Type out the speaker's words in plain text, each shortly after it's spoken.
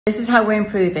This is how we're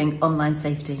improving online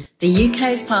safety. The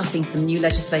UK is passing some new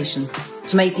legislation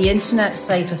to make the internet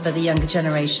safer for the younger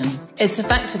generation. It's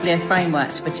effectively a framework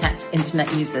to protect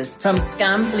internet users from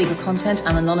scams, illegal content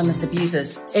and anonymous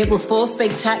abusers. It will force big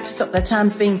tech to stop their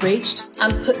terms being breached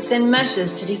and puts in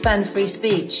measures to defend free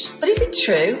speech. But is it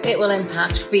true it will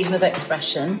impact freedom of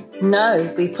expression?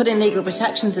 No, we put in legal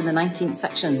protections in the 19th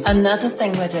section. Another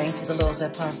thing we're doing to the laws we're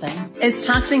passing is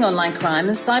tackling online crime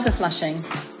and cyber flashing.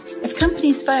 If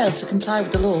companies fail to comply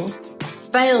with the law,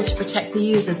 fail to protect the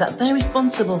users that they're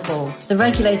responsible for, the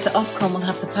regulator Ofcom will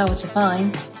have the power to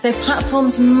fine. So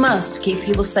platforms must keep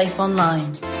people safe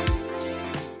online.